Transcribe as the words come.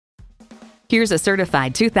Here's a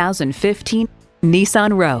certified 2015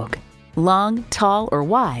 Nissan Rogue. Long, tall, or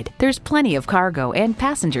wide, there's plenty of cargo and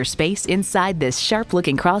passenger space inside this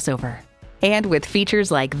sharp-looking crossover. And with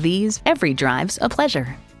features like these, every drive's a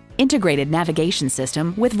pleasure. Integrated navigation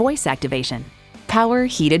system with voice activation, power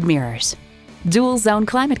heated mirrors, dual zone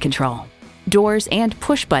climate control, doors and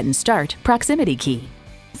push-button start proximity key,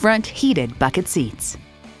 front heated bucket seats,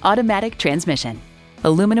 automatic transmission,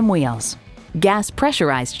 aluminum wheels, gas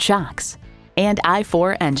pressurized shocks, and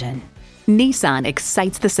i4 engine. Nissan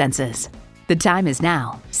excites the senses. The time is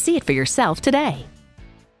now. See it for yourself today.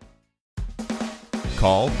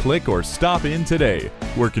 Call, click, or stop in today.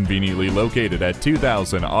 We're conveniently located at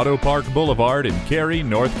 2000 Auto Park Boulevard in Cary,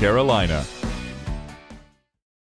 North Carolina.